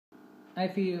I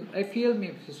feel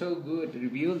me so good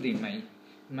rebuilding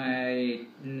my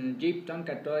Jeep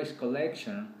Tonka toys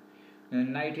collection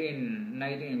in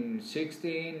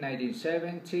 1960,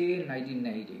 1970,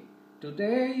 1980.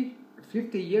 Today,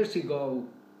 50 years ago,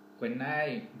 when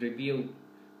I reviewed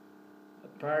a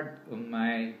part of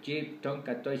my Jeep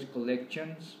Tonka toys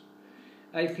collections,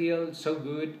 I feel so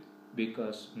good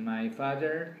because my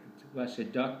father was a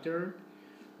doctor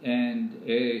and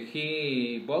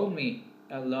he bought me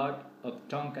a lot of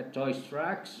Tonka toys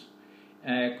trucks,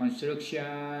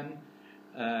 construction,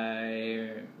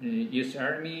 U.S.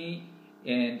 Army,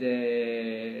 and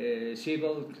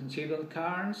civil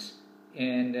cars,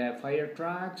 and fire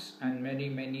trucks, and many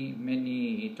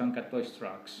Tonka toys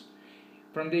trucks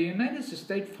from the United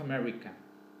States of America.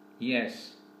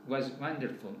 Yes, was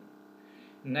wonderful.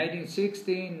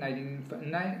 1960,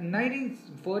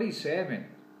 1947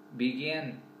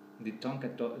 began the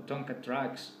Tonka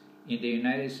trucks in the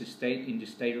United States in the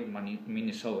state of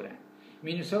Minnesota.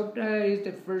 Minnesota is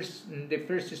the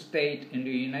first state in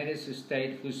the United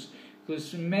States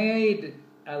who's made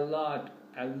a lot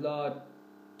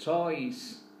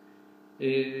toys,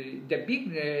 the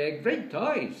big great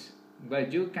toys,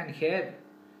 but you can have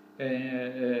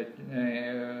in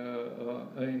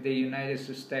the United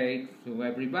States to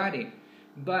everybody,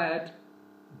 but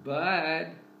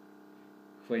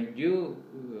when you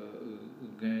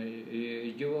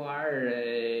are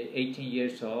 18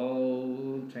 years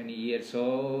old, 20 years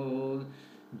old,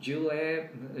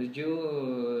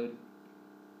 you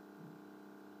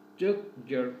took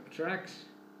your trucks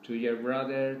to your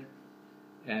brother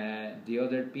and the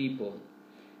other people,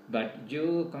 but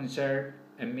you conserve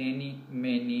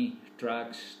many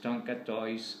trucks, Tonka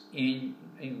toys in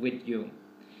with you.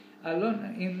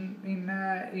 Alone in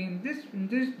this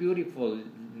beautiful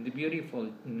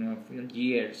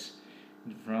years,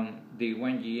 from the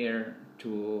 1 year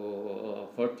to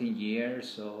 14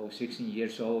 years or 16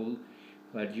 years old,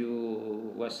 but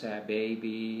you was a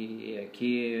baby, a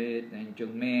kid, and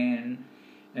young man,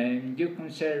 and you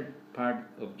conserve part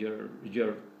of your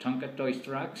Tonka toys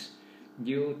trucks.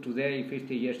 You today,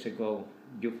 50 years ago,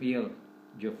 you feel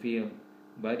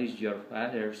what is your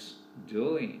father's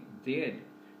did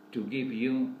to give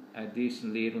you these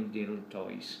little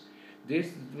toys.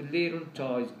 This little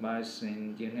toys was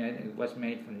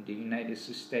made from the United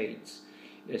States.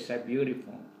 It's a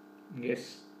beautiful.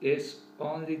 It's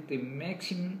only the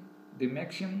maximum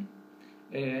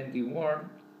the world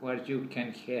what you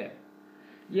can have.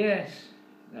 Yes,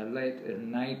 the late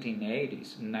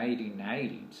 1980s,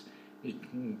 1990s,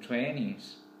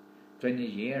 20s, 20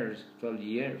 years, 12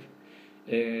 years.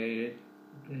 The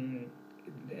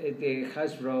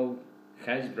Hasbro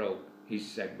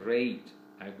is a great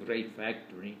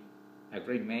factory, a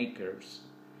great makers.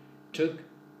 Took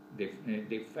the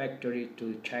factory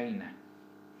to China,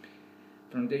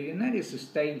 from the United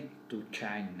States to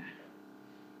China.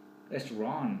 That's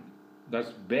wrong.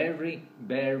 That's very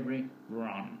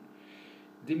wrong.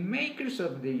 The makers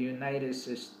of the United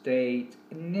States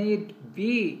need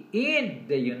be in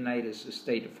the United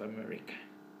States of America.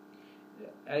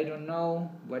 I don't know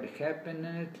what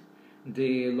happened.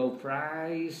 The low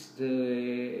price.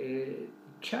 The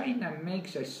China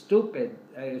makes a stupid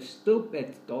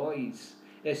toys,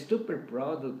 a stupid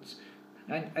products.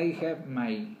 And I have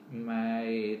my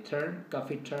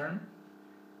coffee turn.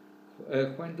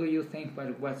 When do you think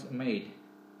what was made?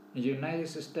 In the United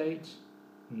States?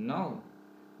 No,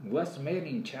 was made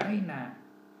in China.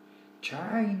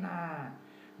 China.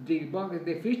 The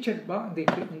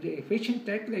fishing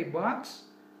tackle box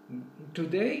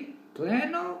today,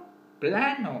 plano.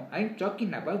 I'm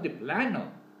talking about the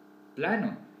plano.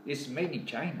 Plano is made in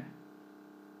China.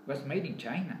 Was made in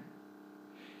China.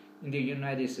 In the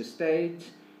United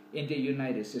States, in the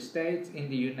United States.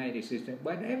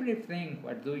 But everything,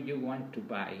 what do you want to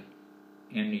buy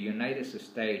in the United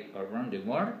States or around the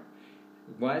world,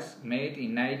 was made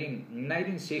in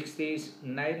 1960s,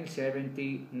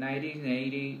 1970,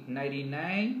 1980,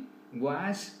 99,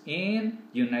 was in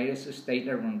United States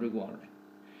around the world.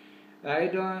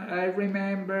 I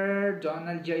remember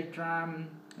Donald J. Trump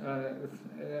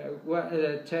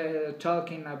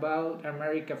talking about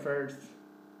America first.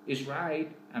 Is right,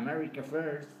 America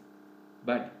first.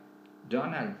 But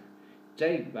Donald,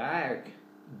 take back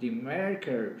the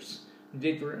markers,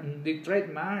 the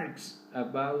trademarks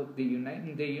about the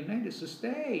United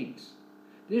States.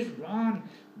 This is wrong.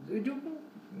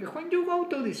 When you go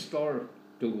to the store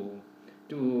to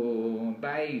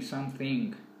buy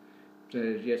something,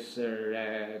 just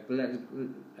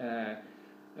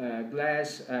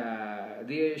glass,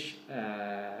 dish,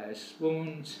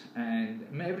 spoons, and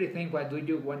everything. What do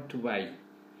you want to buy?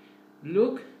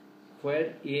 Look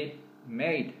where it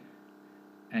made,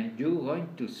 and you're going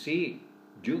to see,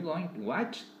 you're going to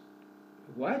watch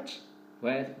where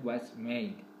it was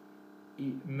made.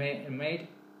 It made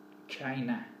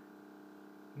China.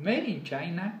 Made in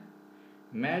China,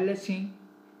 Malaysia,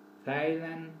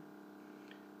 Thailand,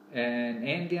 and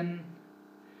Indian,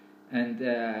 and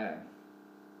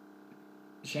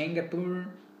Singapore.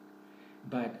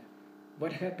 But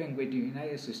what happened with the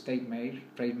United States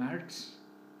trademarks?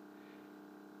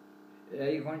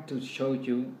 I want to show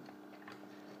you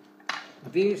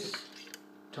this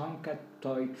Tonka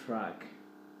toy truck,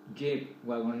 Jeep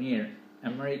Wagoneer,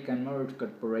 American Motor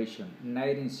Corporation,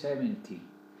 1970.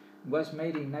 Was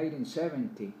made in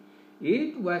 1970.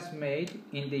 It was made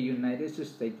in the United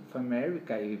States of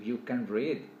America, if you can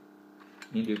read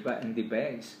in the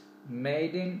base.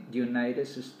 Made in the United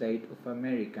States of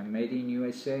America, made in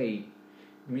USA.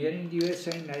 Made in the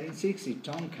USA 1960,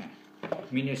 Tonka,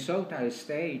 Minnesota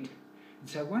State.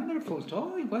 It's a wonderful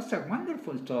toy. What's a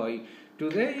wonderful toy?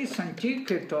 Today is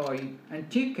antique toy.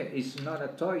 Antique is not a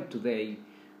toy today.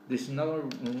 There's no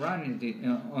run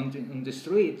on the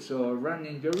streets or run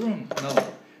in your room. No,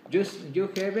 just you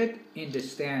have it in the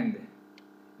stand,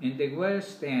 in the well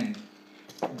stand.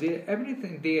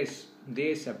 Everything this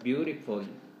a beautiful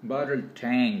bottle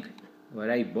tank what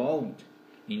I bought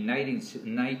in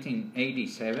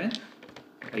 1987.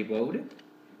 I bought it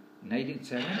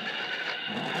 1987.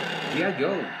 G.I.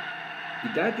 Joe.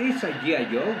 That is a G.I.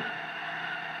 Joe.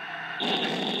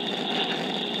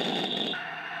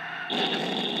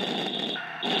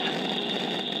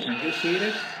 Can you see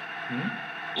it?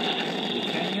 The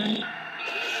canyon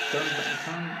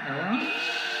turn around.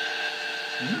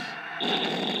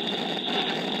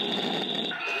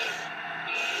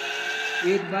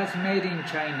 It was made in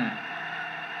China.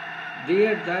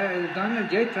 Dear Donald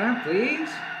J. Trump,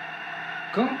 please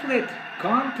complete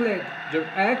your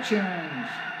actions.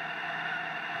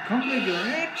 Complete your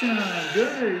actions.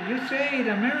 You say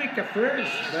America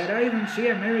first, but I don't see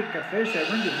America first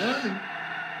around the world.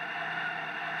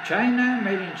 China,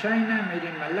 made in China, made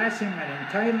in Malaysia, made in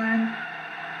Thailand,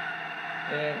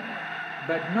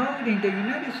 but not in the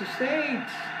United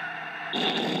States.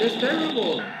 That's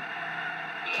terrible.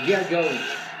 G.I. Joe.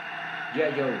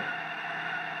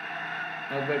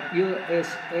 Our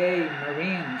USA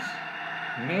Marines,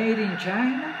 made in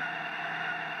China.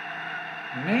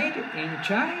 Made in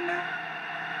China?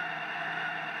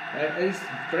 It's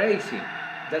crazy.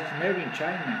 That's made in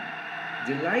China.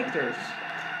 The lighters,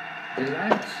 the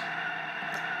lamps,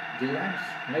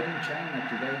 made in China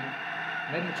today.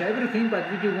 Made in China. Everything what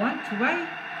you want to buy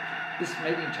is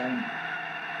made in China.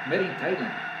 Made in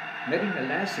Thailand. Made in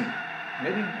Malaysia.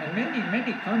 Made in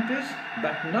many countries,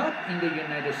 but not in the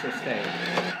United States.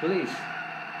 Please,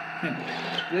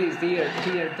 please, dear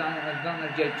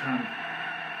Donald J. Trump,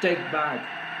 take back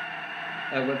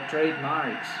our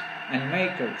trademarks and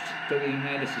makers to the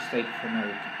United States of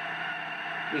America.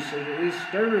 It's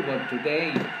terrible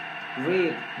today.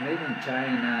 Read made in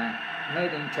China,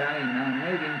 made in China,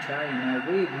 made in China,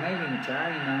 read made in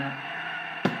China.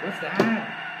 What's that?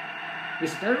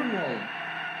 It's terrible.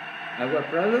 Our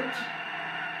products,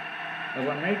 our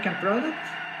American products,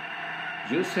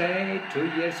 you say 2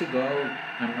 years ago,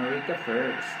 America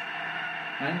first.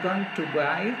 I'm going to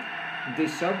buy the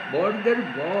sub-border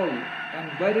ball.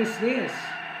 And what is this?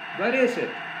 What is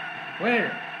it?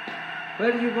 Where?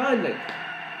 Where do you buy it?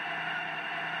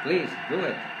 Please, do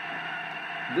it.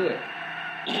 Do it.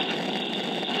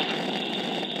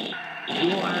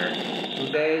 You are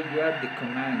the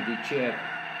command, the chief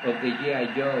of the G.I.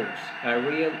 Joes, a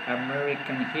real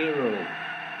American hero.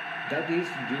 That is,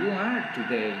 you are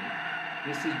today.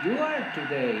 This is you are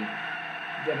today.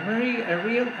 A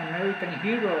real American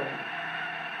hero.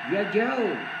 G.I.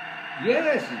 Joe.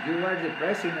 Yes, you are the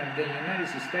president of the United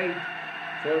States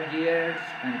 4 years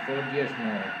and 4 years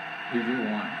more, if you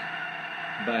want.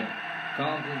 But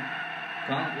complete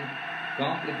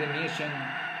the mission.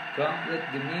 Complete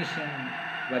the mission.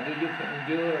 What do you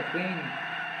think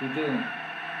to do?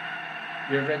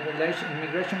 Your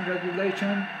immigration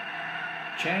regulation.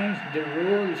 Change the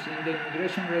rules in the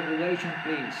immigration regulation,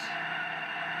 please.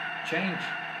 Change.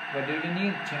 What do you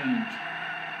need? Change.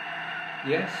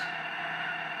 Yes?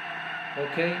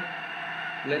 Okay.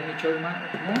 Let me show more.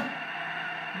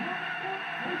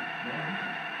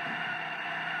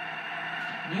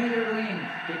 New York Link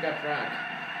pickup truck.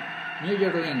 New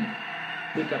York Link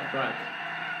pickup truck.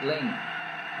 Link.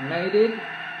 Made it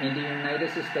in the United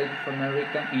States of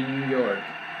America in New York.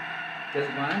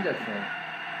 That's wonderful.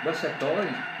 What's a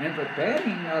toy? I'm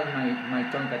repairing all my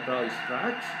Tonka toys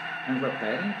trucks. I'm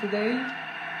repairing today.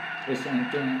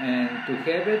 And to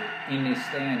have it in a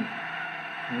stand.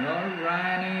 No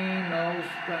running, no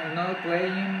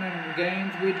playing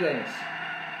games with this.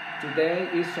 Today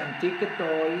is antique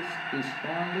toys, is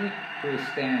only to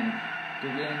stand, to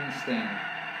be in stand.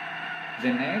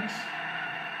 The next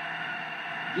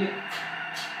gift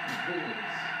is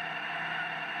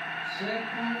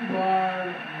Second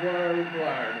World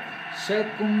War.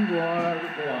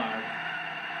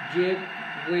 Jeep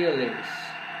Willys.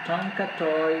 Tonka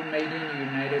toy made in the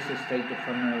United States of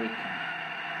America.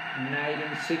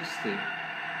 1960.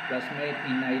 Was made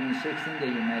in 1960 in the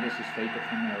United States of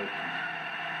America.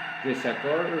 The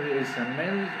Sakor is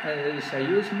a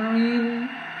US Marine.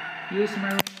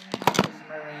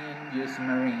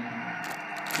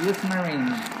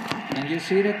 And you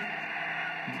see it?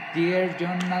 Dear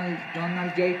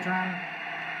Donald J. Trump.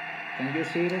 Can you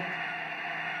see it?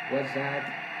 What's that?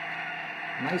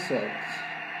 Missiles.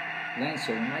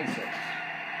 Lancer missiles.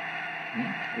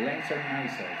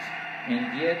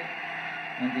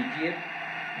 And the Jeep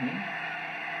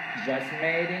was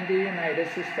made in the United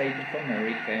States of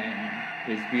America.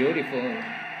 It's beautiful.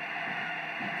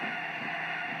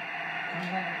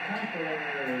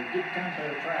 Jeep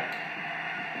Camper truck.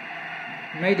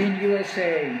 Made in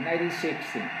USA,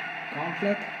 1960.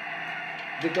 Complete.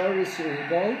 The door is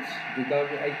gold. The door,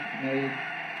 I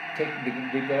take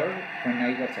the door when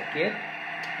I was a kid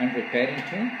and repairing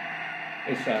too.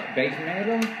 It's a base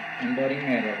metal and body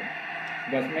metal.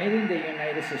 Was made in the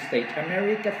United States.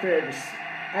 America first.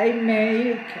 I'm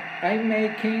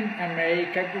making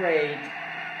America great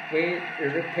with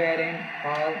repairing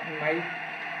all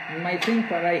my things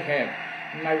that I have.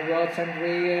 My rods and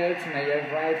reels, my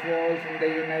rifles in the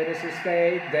United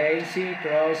States, Daisy,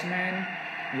 Grossman,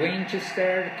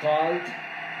 Winchester, Colt,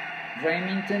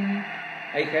 Remington.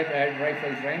 I have a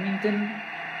rifle Remington,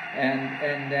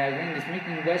 and Windy Smith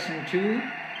 & Wesson too.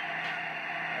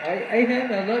 I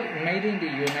have a lot made in the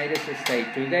United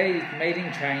States. Today it's made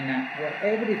in China. Well,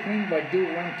 everything what you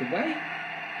want to buy,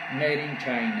 made in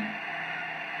China.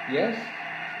 Yes?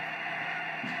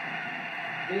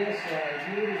 This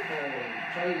beautiful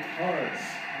trail horse,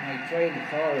 my trail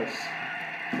horse,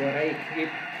 what I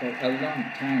keep for a long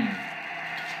time.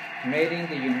 Made in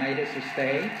the United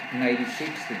States,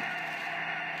 1960.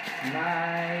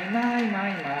 My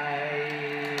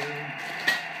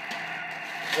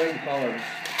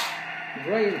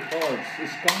rail horse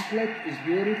is complete, is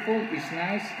beautiful, is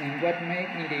nice, and what made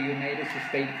in the United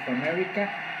States of America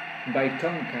by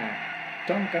Tonka,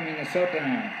 Minnesota,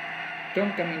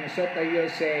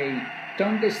 USA.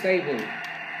 Tonka stable,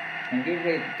 and you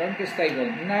read Tonka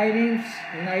stable,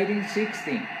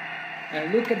 1960.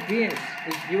 And look at this,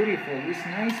 it's beautiful, it's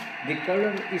nice. The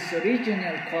color is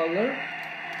original color,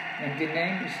 and the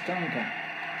name is Tonka.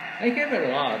 I have a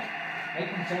lot. I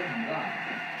conserve a lot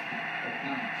of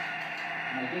names.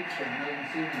 My Gipster,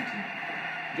 1970.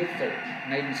 Gipster,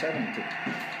 1970.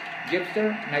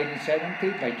 Gipster,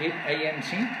 1970 by Jeep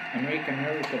AMC, American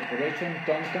Air Corporation,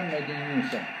 Tonka, made in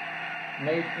USA.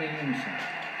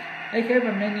 I have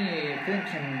many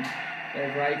things in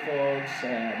rifles,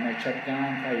 my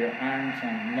shotgun, firearms,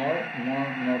 and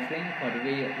more things, but I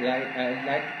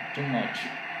like too much.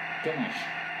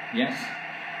 Yes.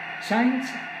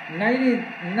 Since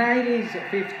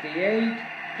 1958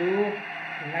 to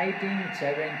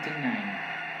 1979,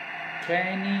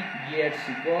 20 years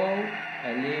ago,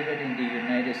 I lived in the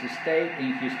United States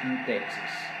in Houston,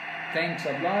 Texas. Thanks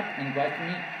a lot, and watch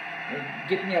me.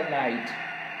 Give me a like.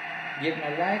 Give me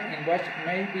a like and watch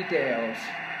my videos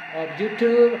of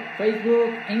YouTube,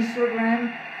 Facebook,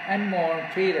 Instagram, and more,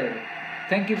 Twitter.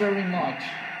 Thank you very much.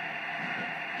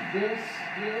 This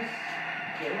Jeep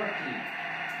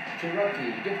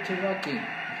Cherokee,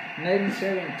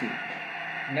 1970.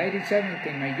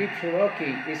 1970, my Jeep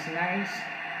Cherokee is nice,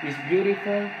 is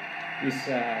beautiful, is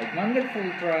a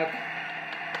wonderful truck.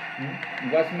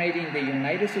 Was made in the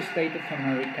United States of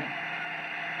America,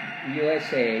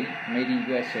 USA, made in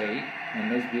USA,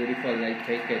 and it's beautiful. I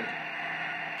take it.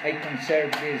 I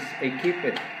conserve this. I keep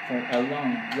it for a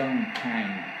long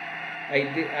time.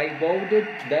 I bought it,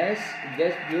 this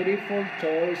beautiful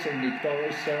toys in the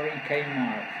toy store in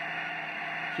Kmart,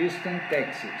 Houston,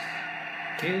 Texas,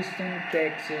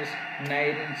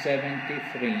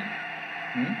 1973.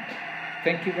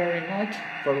 Thank you very much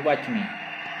for watching me.